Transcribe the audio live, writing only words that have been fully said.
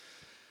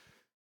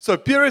So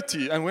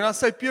purity, and when I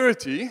say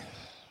purity,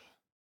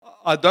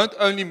 I don't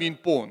only mean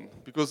porn,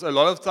 because a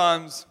lot of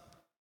times,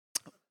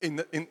 we're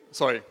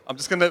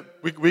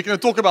gonna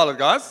talk about it,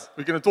 guys.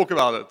 We're gonna talk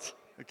about it.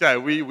 Okay,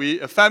 we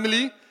a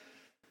family.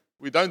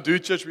 We don't do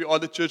church. We are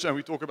the church, and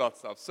we talk about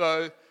stuff.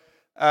 So,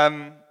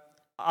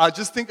 I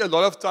just think a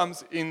lot of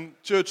times in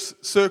church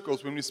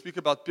circles, when we speak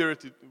about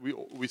purity,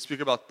 we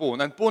speak about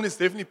porn, and porn is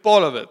definitely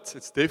part of it.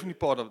 It's definitely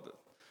part of it.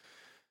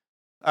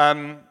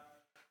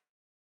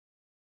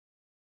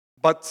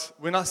 But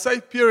when I say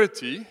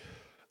purity,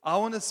 I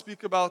want to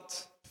speak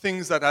about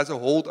things that has a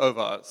hold over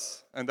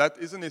us. And that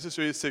isn't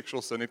necessarily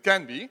sexual sin. It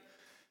can be,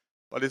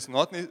 but it's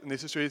not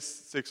necessarily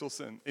sexual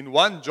sin. In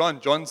 1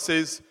 John, John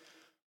says,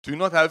 do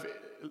not have,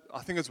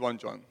 I think it's 1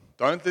 John,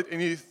 don't let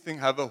anything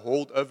have a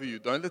hold over you.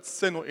 Don't let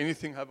sin or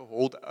anything have a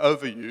hold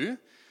over you.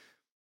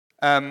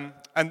 And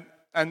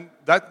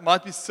that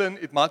might be sin,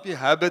 it might be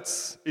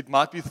habits, it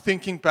might be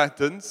thinking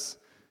patterns.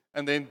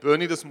 And then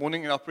Bernie this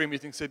morning in our prayer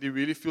meeting said he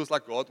really feels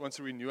like God wants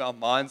to renew our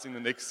minds in the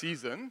next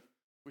season,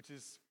 which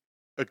is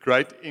a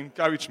great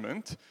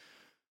encouragement.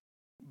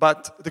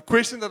 But the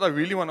question that I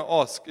really want to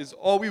ask is,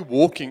 are we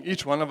walking,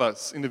 each one of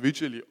us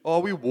individually, are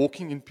we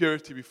walking in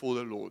purity before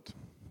the Lord?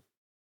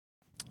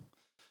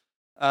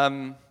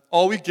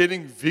 Are we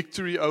getting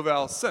victory over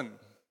our sin?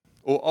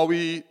 Or are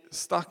we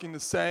stuck in the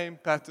same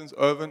patterns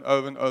over and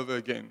over and over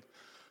again?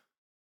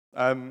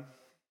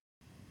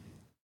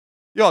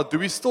 Do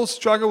we still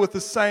struggle with the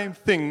same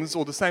things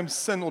or the same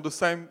sin or the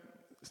same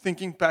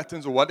thinking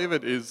patterns or whatever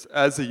it is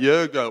as a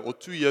year ago or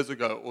 2 years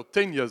ago or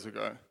 10 years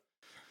ago?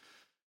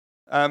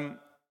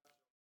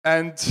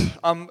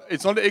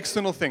 It's not an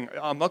external thing.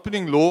 I'm not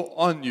putting law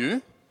on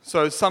you.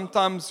 So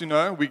sometimes,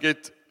 we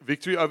get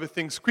victory over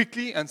things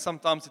quickly and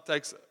sometimes it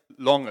takes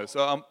longer.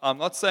 So I'm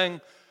not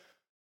saying,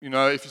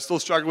 if you still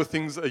struggle with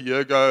things a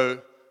year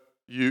ago,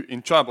 you're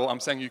in trouble.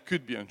 I'm saying you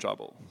could be in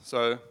trouble.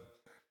 So,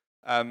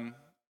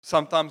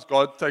 sometimes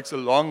God takes a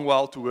long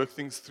while to work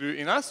things through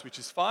in us, which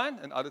is fine,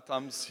 and other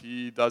times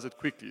He does it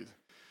quickly.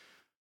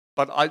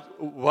 But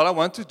what I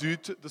want to do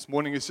this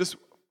morning is just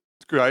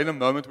create a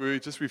moment where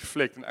we just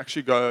reflect and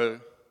actually go,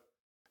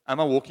 am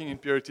I walking in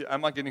purity?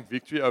 Am I getting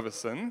victory over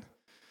sin?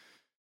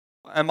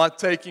 Am I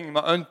taking, in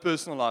my own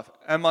personal life,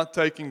 am I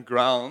taking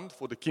ground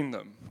for the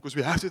kingdom? Because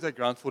we have to take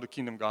ground for the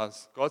kingdom,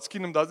 guys. God's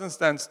kingdom doesn't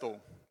stand still.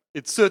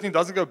 It certainly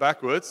doesn't go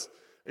backwards.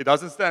 It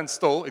doesn't stand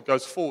still. It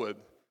goes forward.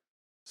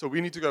 So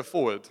we need to go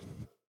forward.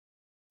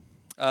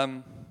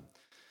 In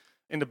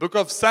the book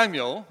of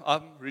Samuel,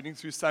 I'm reading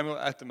through Samuel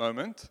at the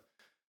moment.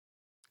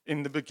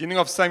 In the beginning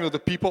of Samuel, the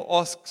people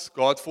asks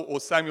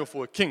Samuel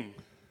for a king.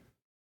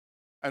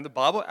 And the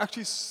Bible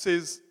actually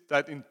says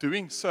that in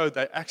doing so,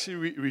 they actually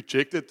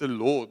rejected the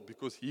Lord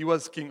because He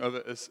was king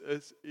over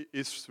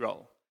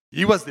Israel.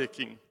 He was their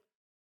king.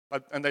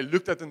 And they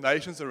looked at the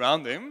nations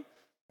around them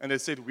and they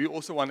said, we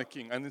also want a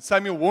king. And then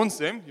Samuel warns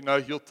them,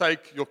 He'll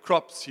take your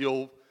crops,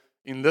 He'll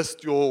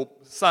enlist your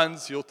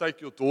sons, He'll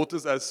take your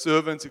daughters as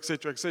servants,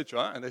 etc.,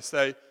 etc. And they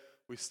say,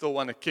 we still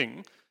want a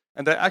king.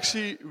 And they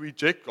actually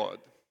reject God,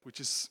 which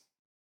is,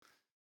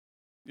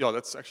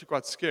 that's actually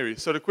quite scary.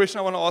 So the question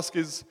I want to ask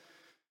is,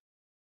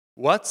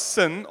 what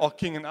sin are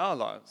king in our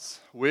lives?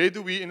 Where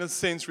do we, in a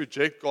sense,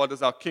 reject God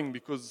as our king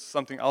because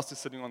something else is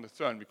sitting on the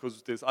throne,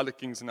 because there's other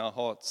kings in our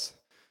hearts?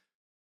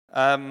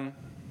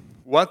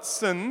 What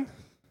sin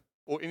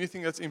or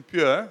anything that's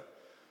impure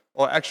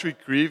are actually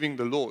grieving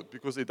the Lord,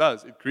 because it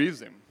grieves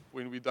Him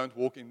when we don't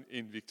walk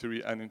in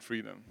victory and in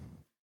freedom.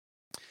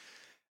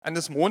 And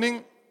this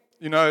morning,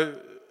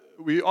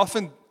 we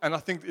often, and I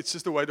think it's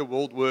just the way the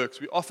world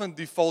works, we often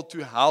default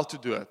to how to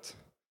do it.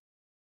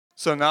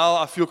 So now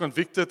I feel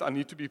convicted, I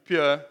need to be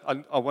pure,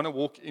 I want to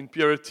walk in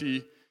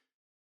purity.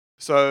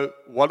 So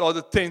what are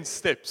the 10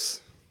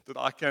 steps that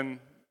I can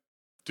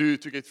do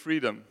to get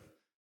freedom?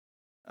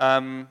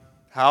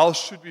 How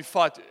should we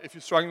fight if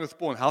you're struggling with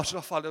porn? How should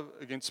I fight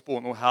against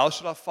porn? Or how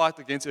should I fight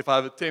against if I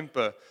have a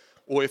temper?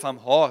 Or if I'm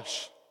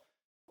harsh?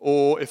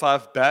 Or if I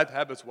have bad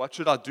habits, what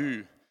should I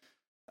do?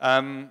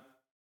 And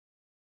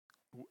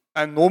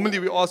normally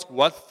we ask,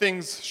 what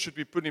things should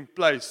we put in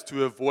place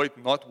to avoid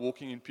not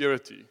walking in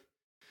purity?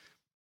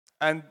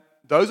 And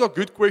those are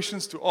good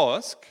questions to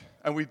ask.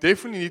 And we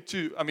definitely need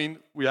to,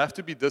 we have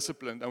to be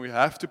disciplined and we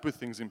have to put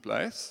things in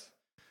place.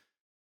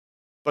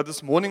 But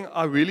this morning,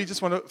 I really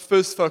just want to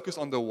first focus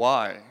on the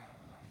why.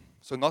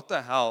 So not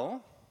the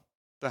how.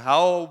 The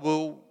how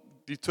will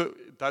deter,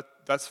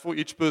 that's for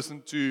each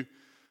person to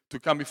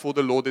come before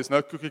the Lord. There's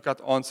no cookie-cut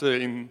answer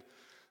in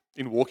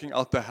walking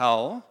out the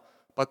how.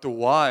 But the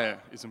why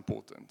is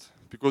important.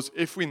 Because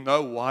if we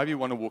know why we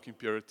want to walk in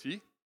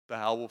purity, the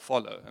how will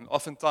follow. And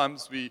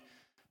oftentimes we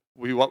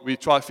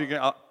try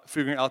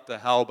figuring out the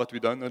how, but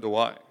we don't know the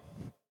why.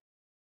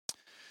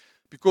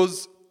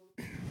 Because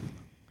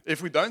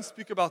if we don't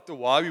speak about the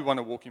why we want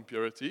to walk in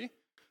purity,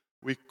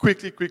 we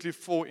quickly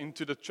fall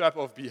into the trap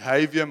of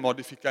behavior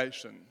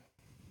modification.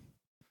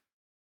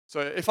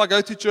 So if I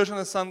go to church on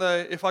a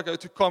Sunday, if I go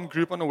to comm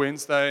group on a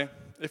Wednesday,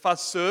 if I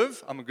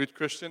serve, I'm a good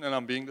Christian and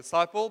I'm being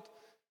discipled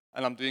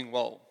and I'm doing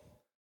well.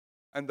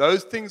 And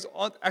those things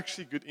aren't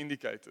actually good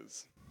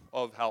indicators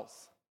of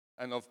health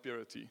and of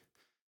purity.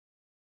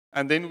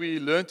 And then we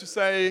learn to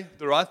say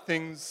the right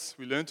things,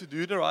 we learn to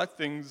do the right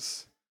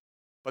things,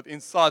 but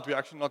inside we're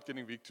actually not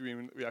getting victory,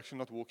 we're actually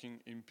not walking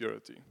in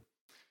purity.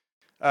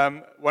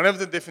 One of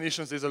the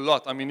definitions, there's a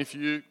lot. I mean, if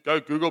you go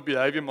Google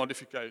behavior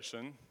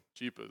modification,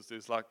 jeepers,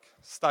 there's like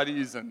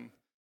studies and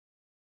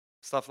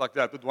stuff like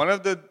that. But one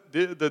of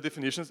the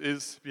definitions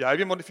is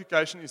behavior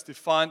modification is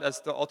defined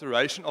as the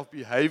alteration of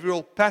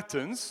behavioral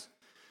patterns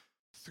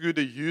through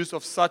the use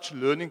of such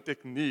learning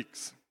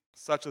techniques,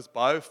 such as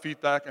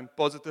biofeedback and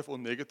positive or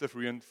negative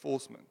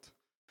reinforcement.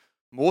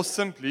 More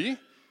simply,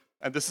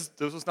 and this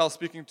was now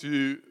speaking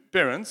to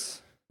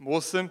parents,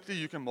 more simply,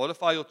 you can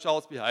modify your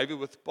child's behavior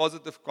with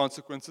positive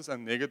consequences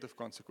and negative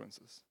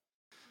consequences.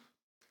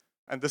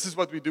 And this is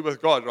what we do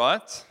with God,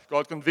 right?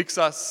 God convicts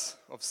us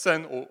of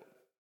sin or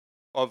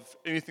of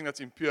anything that's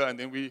impure, and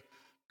then we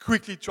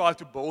quickly try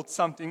to build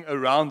something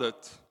around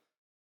it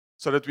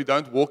so that we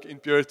don't walk in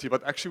purity,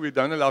 but actually we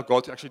don't allow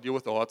God to actually deal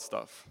with the hard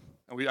stuff.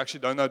 And we actually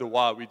don't know the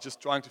why. We're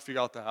just trying to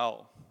figure out the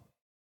how.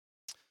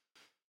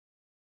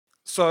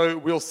 So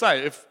we'll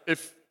say,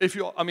 if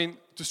you, I mean,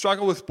 to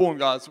struggle with porn,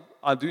 guys,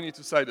 I do need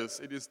to say this.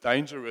 It is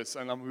dangerous,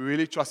 and I'm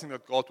really trusting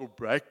that God will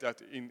break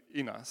that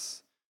in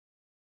us.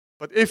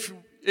 But if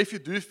you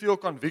do feel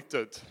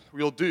convicted,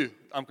 we'll do.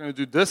 I'm going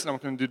to do this, and I'm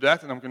going to do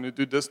that, and I'm going to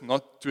do this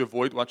not to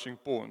avoid watching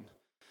porn.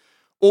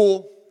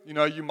 Or,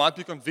 you might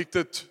be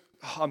convicted,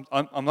 I'm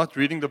not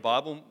reading the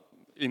Bible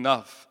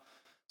enough.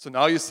 So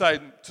now you say,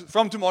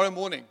 from tomorrow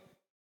morning,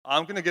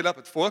 I'm going to get up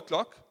at 4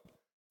 o'clock,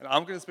 and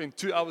I'm going to spend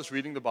 2 hours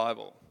reading the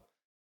Bible.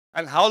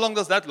 And how long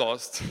does that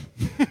last?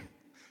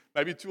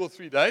 Maybe 2 or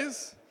 3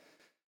 days?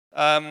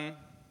 Now,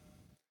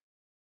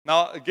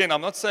 again,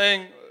 I'm not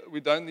saying we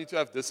don't need to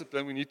have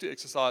discipline. We need to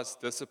exercise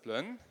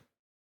discipline.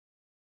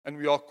 And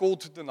we are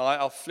called to deny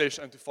our flesh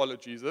and to follow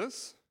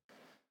Jesus.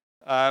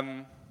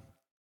 But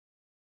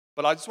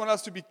I just want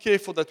us to be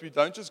careful that we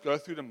don't just go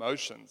through the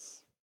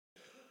motions.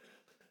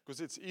 Because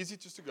it's easy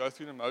just to go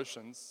through the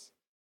motions.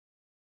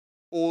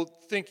 Or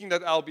thinking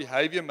that our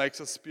behavior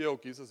makes us pure or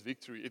gives us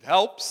victory. It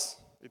helps,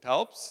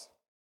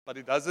 but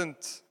it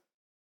doesn't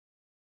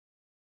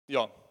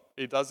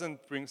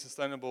bring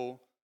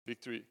sustainable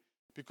victory.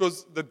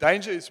 Because the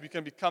danger is we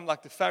can become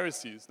like the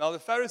Pharisees. Now, the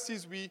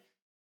Pharisees, we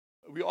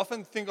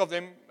often think of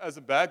them as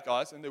the bad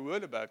guys, and they were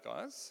the bad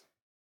guys,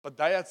 but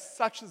they had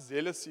such a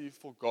zealousy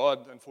for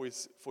God and for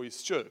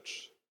His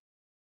church,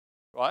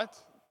 right?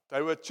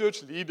 They were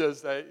church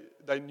leaders.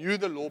 They knew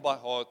the law by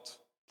heart.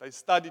 They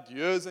studied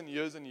years and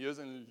years and years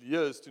and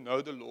years to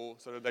know the law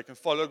so that they can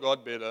follow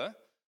God better,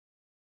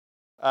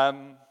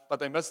 but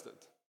they missed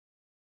it.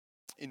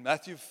 In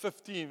Matthew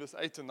 15, verse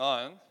 8 to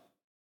 9,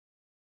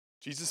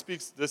 Jesus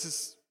speaks, this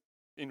is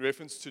in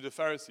reference to the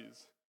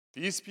Pharisees.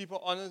 These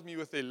people honor me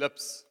with their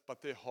lips,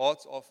 but their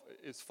hearts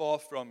is far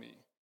from me.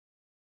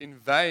 In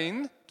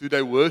vain do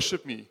they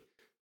worship me,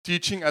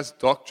 teaching as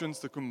doctrines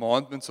the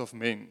commandments of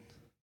men.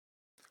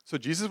 So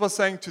Jesus was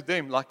saying to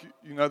them,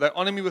 they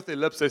honor me with their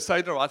lips, they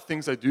say the right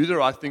things, they do the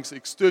right things,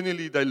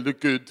 externally they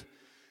look good,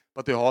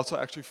 but their hearts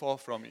are actually far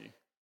from me.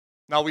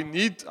 Now we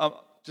need,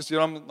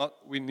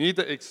 we need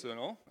the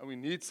external, and we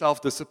need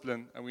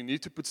self-discipline, and we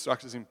need to put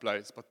structures in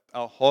place. But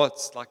our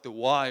hearts, like the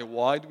why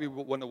do we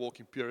want to walk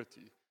in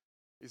purity,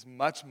 is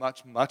much,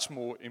 much, much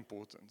more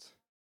important.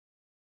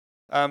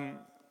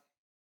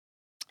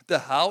 The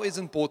how is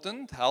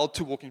important, how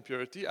to walk in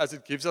purity, as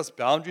it gives us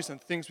boundaries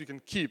and things we can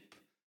keep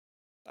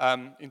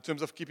in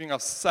terms of keeping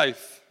us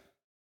safe.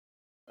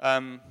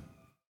 And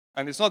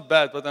it's not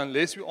bad, but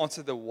unless we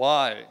answer the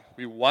why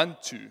we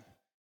want to,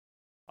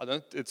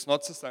 it's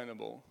not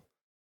sustainable.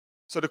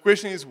 So the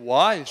question is,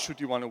 why should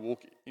you want to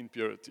walk in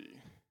purity?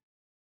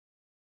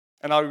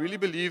 And I really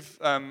believe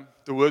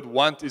the word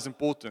want is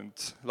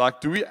important.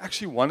 Do we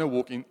actually want to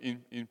walk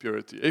in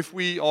purity? If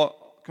we are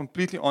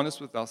completely honest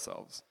with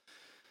ourselves,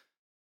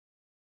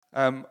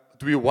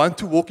 do we want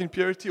to walk in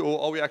purity,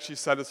 or are we actually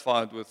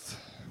satisfied with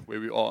where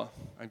we are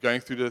and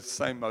going through the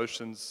same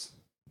motions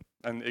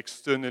and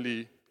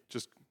externally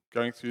just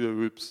going through the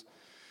hoops?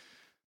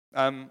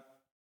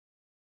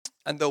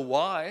 And the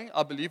why,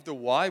 I believe the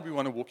why we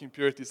want to walk in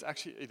purity is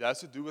actually, it has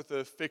to do with the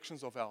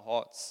affections of our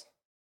hearts.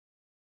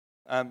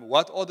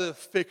 What are the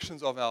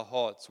affections of our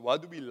hearts?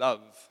 What do we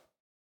love?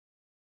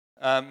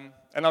 And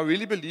I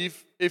really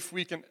believe if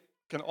we can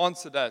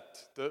answer that,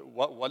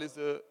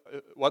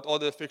 what are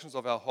the affections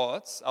of our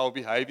hearts, our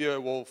behavior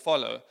will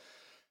follow.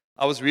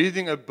 I was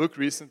reading a book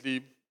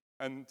recently,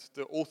 and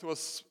the author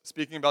was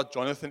speaking about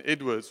Jonathan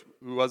Edwards,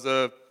 who was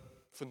a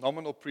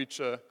phenomenal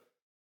preacher.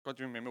 I can't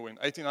remember when,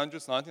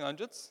 1800s,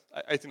 1900s?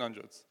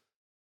 1800s.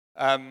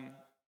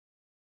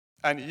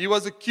 And he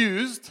was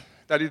accused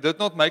that he did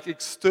not make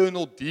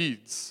external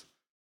deeds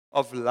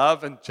of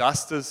love and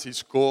justice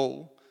his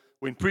goal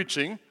when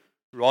preaching,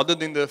 rather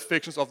than the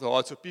affections of the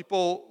heart. So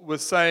people were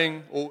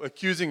saying, or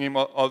accusing him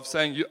of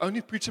saying, you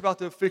only preach about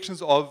the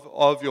affections of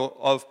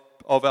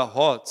our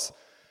hearts,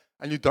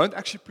 and you don't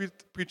actually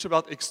preach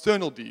about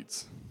external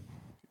deeds,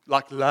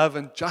 like love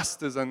and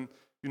justice and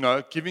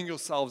giving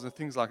yourselves and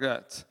things like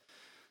that.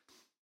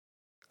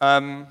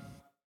 And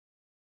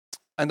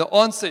the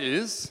answer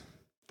is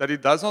that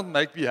it does not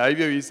make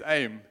behavior his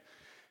aim.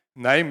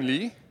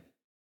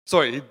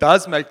 It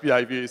does make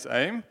behavior his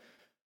aim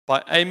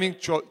by aiming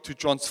to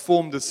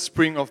transform the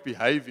spring of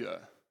behavior.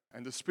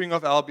 And the spring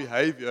of our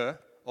behavior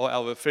are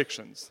our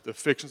affections, the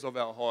affections of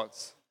our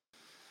hearts.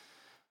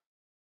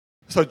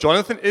 So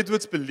Jonathan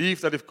Edwards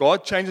believed that if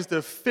God changes the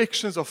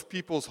affections of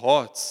people's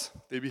hearts,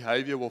 their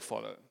behavior will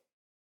follow.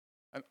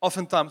 And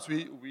oftentimes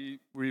we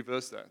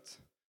reverse that.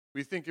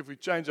 We think if we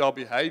change our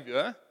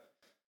behavior,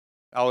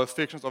 our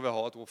affections of our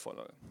heart will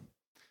follow.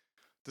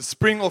 The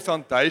spring or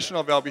foundation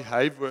of our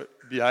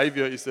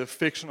behavior is the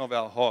affection of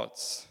our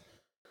hearts.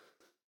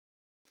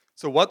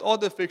 So what are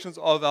the affections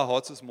of our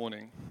hearts this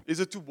morning? Is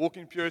it to walk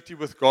in purity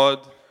with God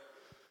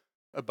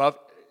above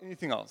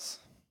anything else?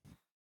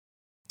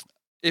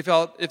 If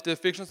the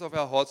affections of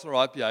our hearts are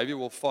right, behavior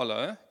will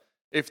follow.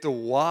 If the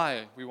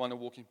why we want to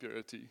walk in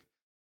purity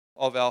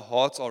of our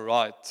hearts are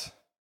right,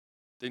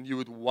 then you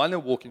would want to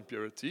walk in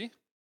purity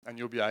and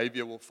your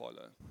behavior will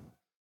follow.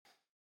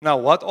 Now,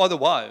 what are the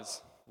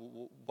whys?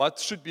 What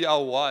should be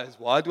our whys?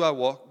 Why do I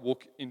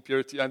walk in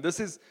purity? And this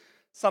is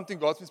something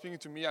God's been speaking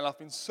to me, and I've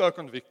been so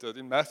convicted.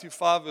 In Matthew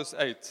 5, verse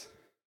 8,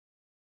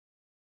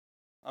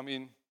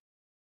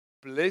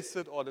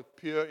 blessed are the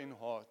pure in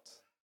heart,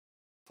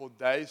 for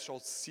they shall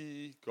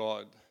see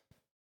God.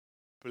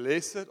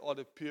 Blessed are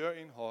the pure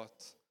in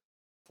heart,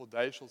 for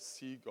they shall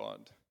see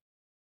God.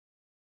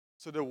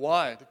 So the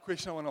why, the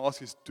question I want to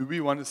ask is, do we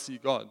want to see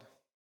God?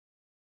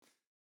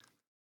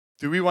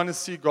 Do we want to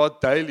see God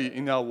daily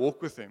in our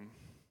walk with Him?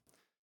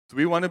 Do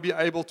we want to be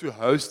able to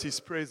host His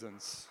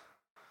presence?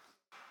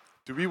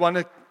 Do we want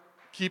to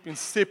keep in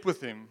step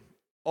with Him?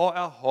 Are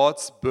our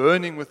hearts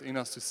burning within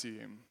us to see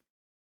Him?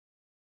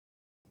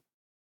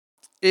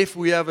 If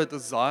we have a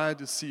desire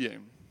to see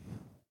Him,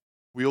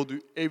 we'll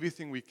do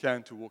everything we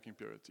can to walk in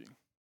purity.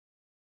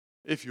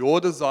 If your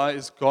desire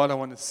is, God, I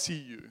want to see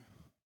you,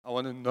 I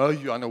want to know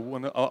you, I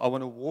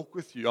want to walk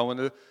with you, I want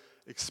to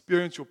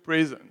experience your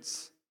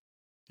presence,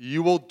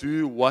 you will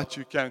do what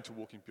you can to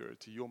walk in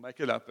purity. You'll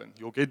make it happen.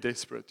 You'll get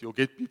desperate. You'll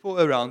get people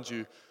around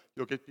you.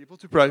 You'll get people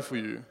to pray for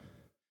you.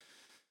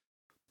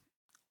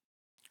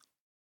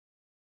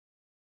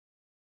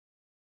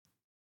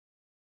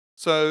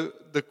 So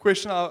the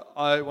question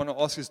I want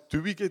to ask is,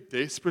 do we get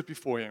desperate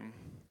before Him?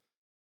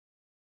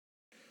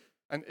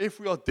 And if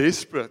we are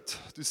desperate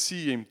to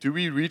see Him, do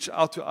we reach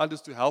out to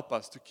others to help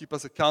us, to keep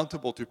us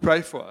accountable, to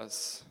pray for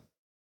us?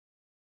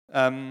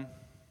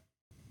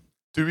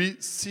 Do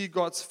we see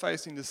God's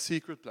face in the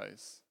secret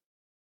place,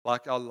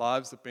 like our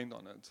lives depend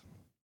on it?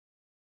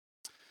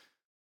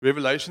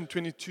 Revelation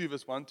 22,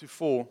 verse 1 to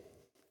 4.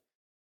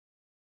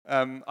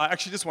 I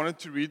actually just wanted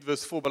to read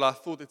verse 4, but I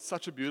thought it's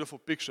such a beautiful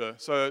picture.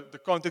 So the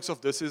context of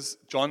this is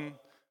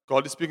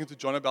God is speaking to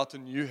John about the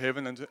new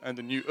heaven and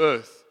the new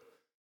earth.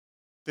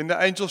 Then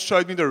the angel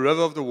showed me the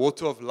river of the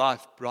water of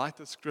life, bright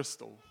as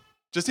crystal.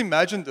 Just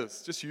imagine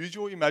this. Just use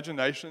your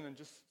imagination and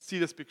just see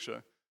this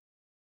picture.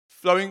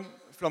 Flowing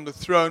from the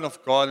throne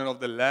of God and of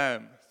the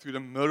Lamb through the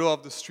middle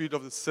of the street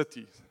of the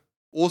city.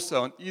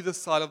 Also on either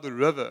side of the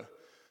river,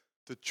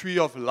 the tree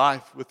of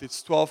life with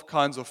its 12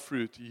 kinds of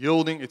fruit,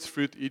 yielding its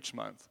fruit each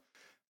month.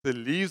 The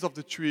leaves of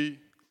the tree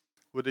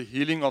were the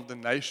healing of the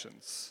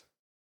nations.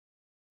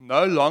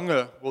 No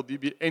longer will there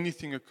be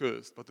anything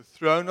accursed, but the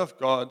throne of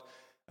God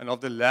and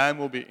of the Lamb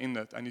will be in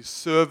it, and His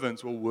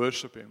servants will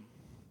worship Him.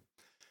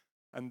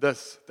 And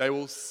this, they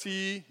will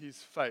see His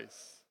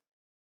face.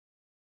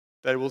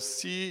 They will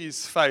see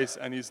His face,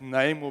 and His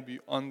name will be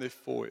on their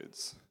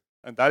foreheads.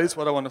 And that is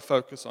what I want to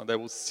focus on. They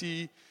will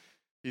see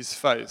His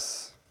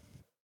face.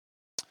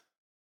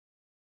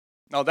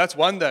 Now, that's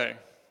one day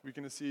we're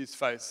going to see His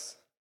face.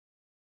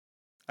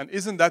 And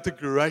isn't that the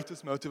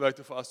greatest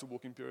motivator for us to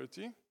walk in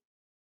purity?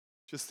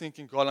 Just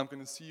thinking, God, I'm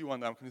going to see you one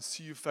day. I'm going to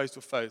see you face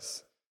to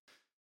face.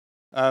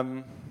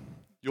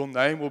 Your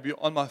name will be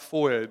on my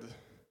forehead.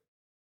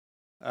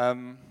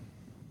 And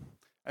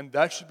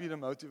that should be the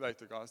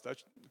motivator, guys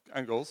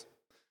and girls.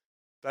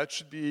 That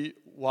should be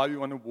why we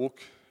want to walk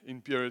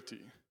in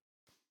purity.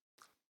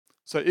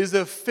 So is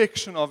the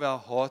affection of our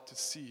heart to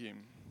see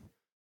Him?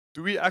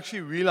 Do we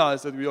actually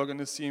realize that we are going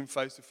to see Him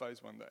face to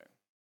face one day?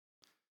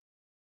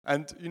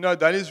 And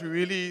that is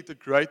really the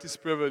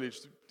greatest privilege.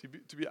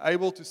 To be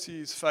able to see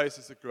His face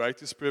is the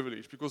greatest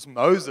privilege, because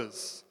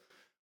Moses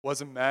was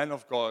a man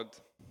of God,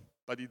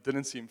 but he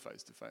didn't see Him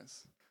face to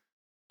face.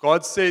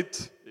 God said,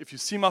 if you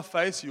see my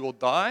face, you will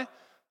die.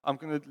 I'm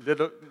going to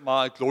let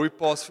my glory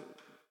pass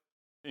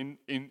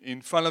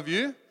in front of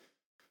you.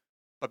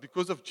 But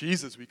because of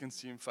Jesus, we can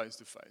see Him face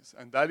to face.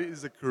 And that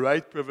is a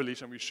great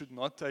privilege, and we should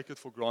not take it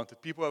for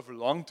granted. People have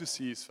longed to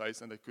see His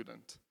face, and they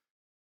couldn't.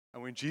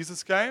 And when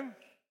Jesus came,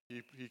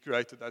 He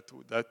created that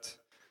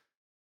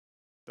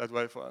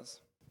way for us.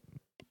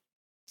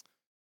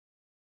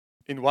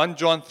 In 1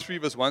 John 3,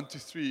 verse 1 to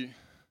 3,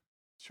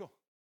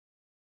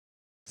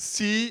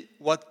 see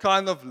what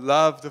kind of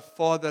love the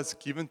Father has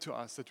given to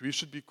us, that we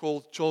should be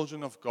called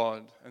children of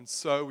God, and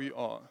so we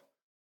are.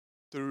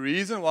 The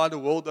reason why the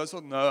world does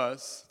not know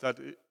us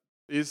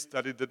is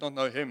that it did not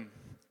know him.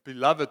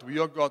 Beloved, we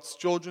are God's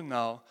children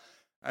now,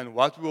 and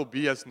what we will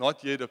be has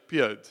not yet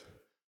appeared.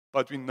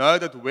 But we know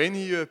that when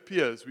he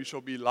appears, we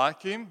shall be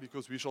like him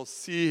because we shall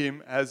see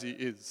him as he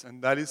is.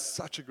 And that is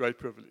such a great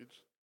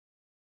privilege.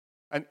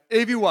 And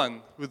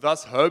everyone who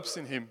thus hopes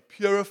in him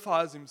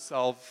purifies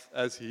himself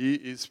as he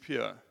is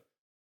pure.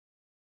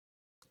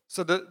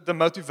 So the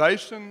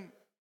motivation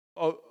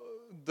of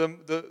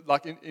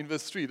like in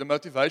verse 3, the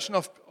motivation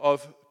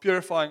of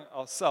purifying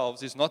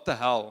ourselves is not the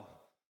how.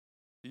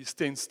 These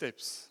 10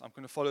 steps. I'm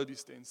going to follow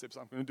these 10 steps.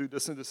 I'm going to do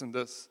this and this and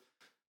this.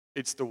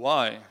 It's the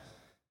why.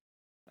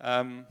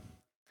 And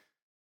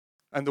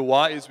the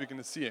why is we're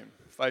going to see him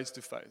face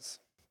to face.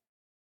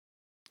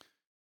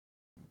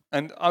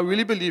 And I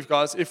really believe,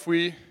 guys, so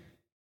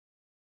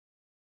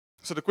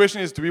the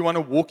question is, do we want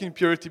to walk in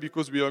purity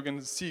because we are going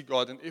to see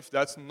God? And if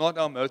that's not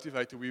our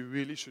motivator, we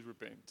really should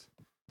repent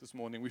this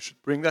morning. We should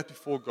bring that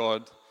before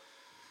God.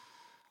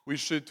 We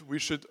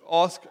should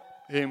ask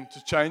him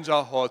to change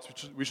our hearts.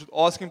 We should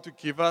ask him to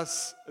give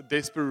us a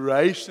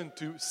desperation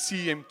to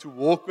see him, to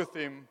walk with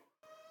him,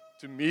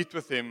 to meet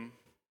with him,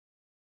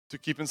 to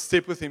keep in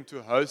step with him,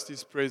 to host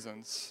his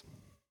presence.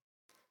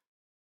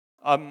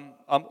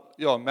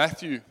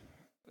 Matthew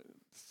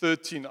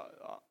 13.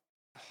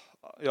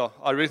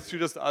 I read through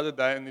this the other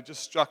day, and it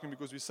just struck me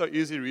because we so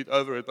easily read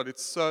over it, but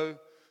it's so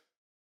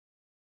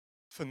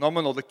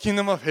phenomenal. The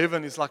kingdom of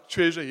heaven is like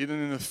treasure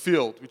hidden in a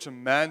field, which a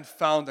man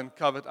found and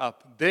covered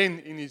up. Then,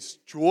 in his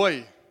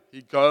joy,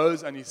 he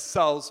goes and he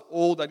sells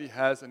all that he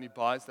has and he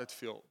buys that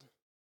field.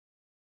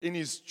 In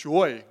his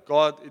joy,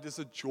 God, it is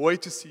a joy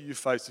to see you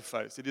face to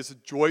face. It is a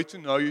joy to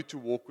know you, to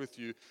walk with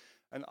you.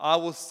 And I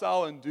will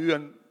sell and do,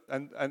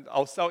 and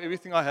I'll sell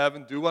everything I have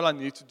and do what I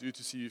need to do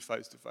to see you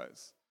face to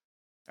face.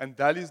 And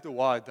that is the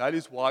why. That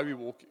is why we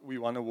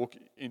want to walk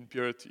in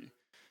purity.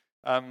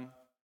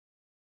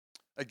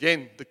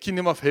 Again, the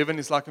kingdom of heaven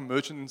is like a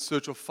merchant in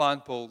search of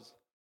fine pearls.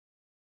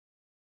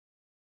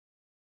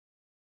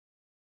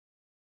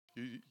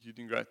 You're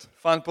doing great.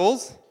 Fine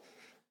pearls.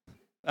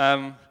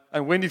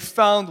 And when he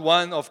found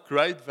one of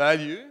great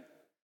value,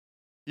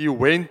 he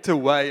went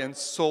away and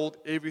sold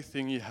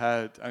everything he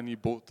had and he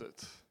bought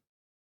it.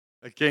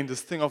 Again,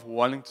 this thing of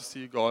wanting to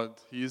see God.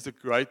 He is the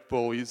great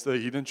pearl. He is the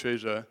hidden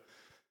treasure.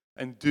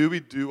 And do we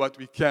do what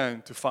we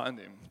can to find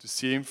him, to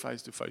see him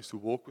face to face, to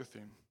walk with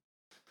him?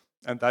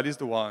 And that is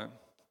the why.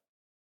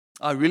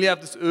 I really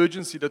have this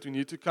urgency that we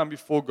need to come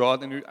before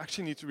God and we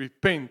actually need to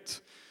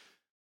repent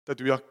that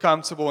we are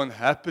comfortable and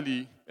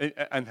happy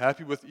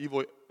with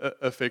evil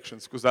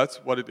affections, because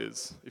that's what it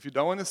is. If you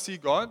don't want to see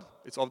God,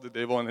 it's of the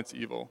devil and it's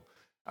evil.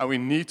 And we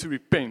need to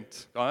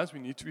repent, guys. We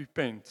need to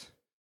repent.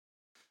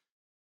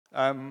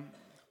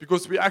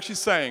 Because we're actually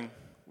saying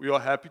we are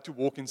happy to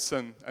walk in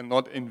sin and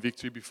not in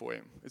victory before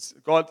him. It's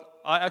God,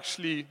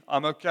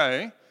 I'm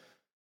okay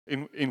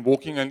in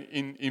walking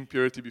in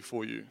impurity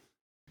before you.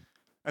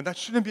 And that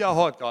shouldn't be our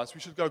heart, guys. We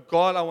should go,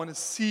 God, I want to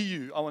see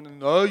you. I want to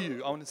know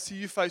you. I want to see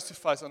you face to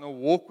face. I want to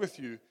walk with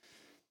you.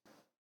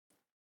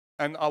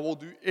 And I will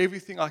do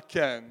everything I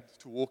can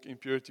to walk in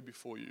purity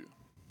before you.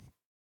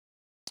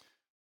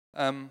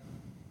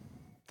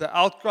 The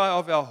outcry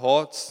of our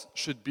hearts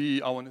should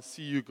be, I want to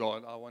see you,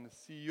 God. I want to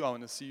see you. I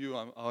want to see you.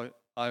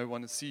 I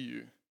want to see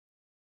you.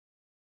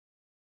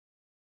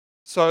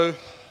 So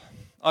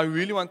I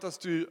really want us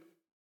to,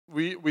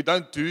 we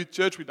don't do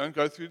church. We don't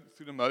go through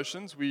the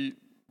motions. We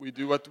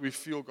do what we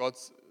feel God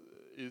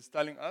is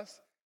telling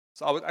us.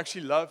 So I would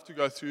actually love to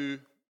go through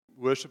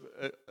worship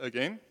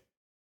again.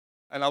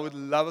 And I would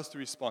love us to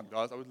respond,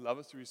 guys. I would love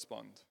us to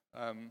respond.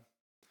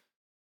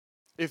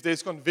 If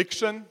there's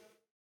conviction,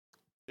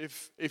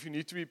 if you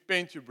need to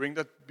repent, you bring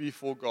that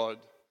before God.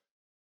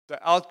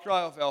 The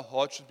outcry of our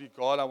heart should be,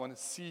 God, I want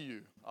to see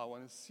you. I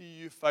want to see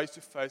you face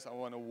to face. I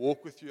want to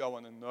walk with you. I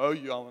want to know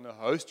you. I want to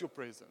host your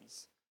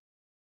presence.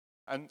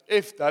 And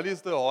if that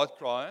is the heart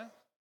cry,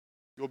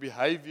 your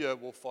behavior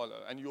will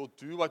follow, and you'll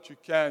do what you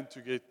can to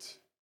get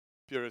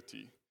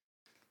purity.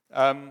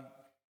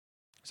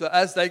 So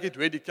as they get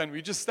ready, can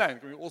we just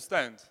stand? Can we all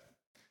stand?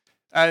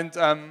 And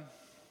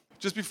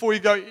just before we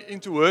go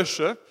into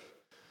worship,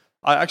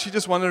 I actually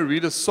just want to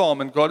read a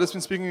psalm, and God has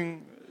been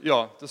speaking,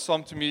 the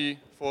psalm to me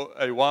for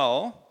a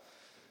while.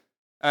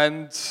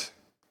 And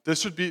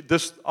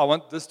I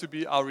want this to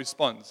be our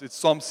response. It's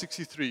Psalm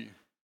 63.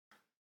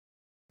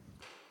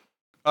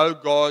 Oh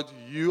God,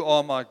 you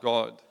are my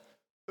God.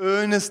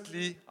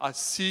 Earnestly I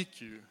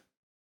seek you.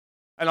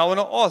 And I want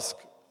to ask,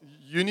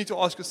 you need to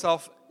ask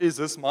yourself, is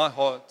this my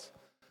heart?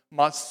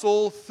 My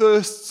soul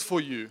thirsts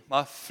for you.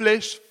 My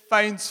flesh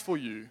faints for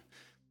you,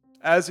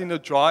 as in a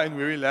dry and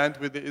weary land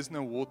where there is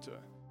no water.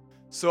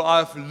 So I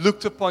have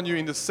looked upon you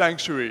in the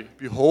sanctuary,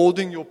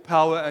 beholding your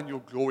power and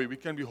your glory. We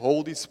can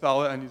behold his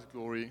power and his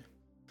glory.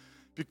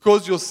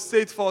 Because your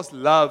steadfast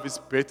love is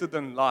better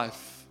than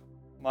life,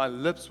 my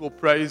lips will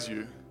praise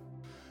you.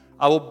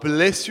 I will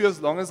bless you as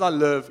long as I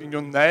live. In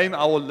your name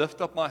I will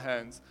lift up my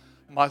hands.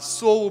 My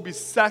soul will be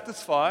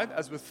satisfied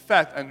as with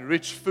fat and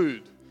rich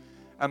food,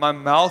 and my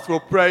mouth will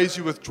praise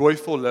you with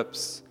joyful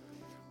lips.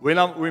 When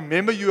I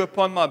remember you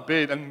upon my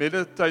bed and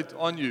meditate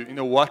on you in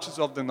the watches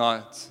of the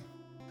night.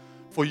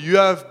 For you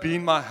have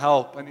been my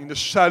help, and in the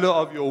shadow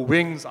of your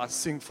wings I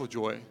sing for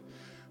joy.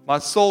 My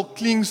soul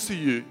clings to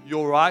you,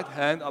 your right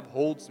hand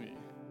upholds me.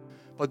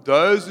 But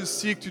those who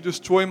seek to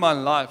destroy my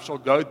life shall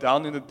go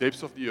down in the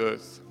depths of the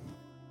earth.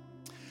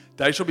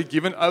 They shall be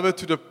given over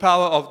to the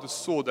power of the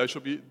sword. They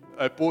shall be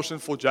a portion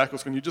for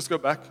jackals. Can you just go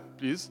back,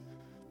 please?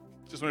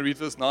 Just want to read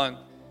verse 9.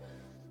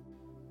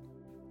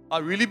 I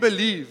really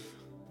believe,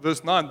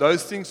 verse 9,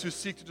 those things who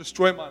seek to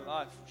destroy my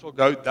life shall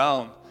go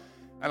down.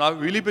 And I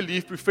really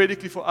believe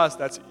prophetically for us,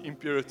 that's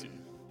impurity.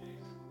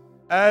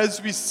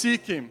 As we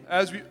seek Him,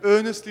 as we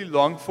earnestly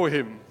long for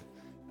Him,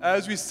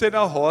 as we set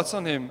our hearts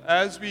on Him,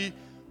 as we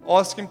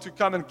ask Him to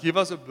come and give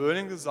us a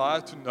burning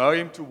desire to know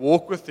Him, to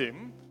walk with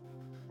Him,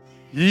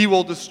 He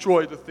will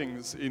destroy the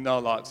things in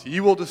our lives. He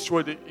will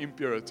destroy the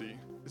impurity.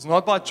 It's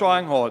not by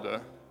trying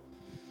harder.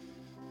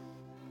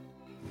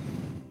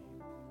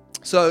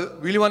 So,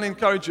 really want to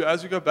encourage you,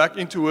 as we go back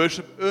into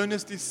worship,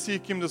 earnestly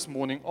seek Him this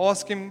morning.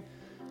 Ask Him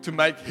to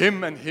make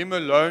Him and Him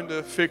alone the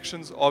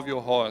affections of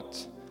your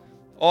heart.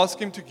 Ask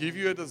Him to give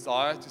you a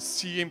desire to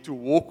see Him, to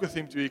walk with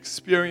Him, to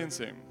experience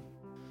Him.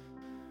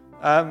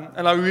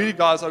 And I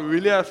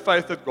really have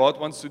faith that God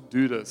wants to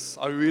do this.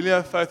 I really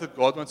have faith that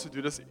God wants to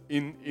do this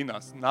in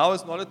us. Now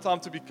is not a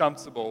time to be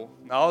comfortable.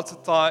 Now it's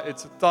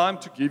a time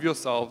to give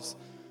yourselves,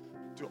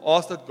 to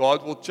ask that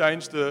God will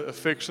change the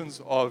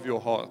affections of your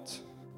heart.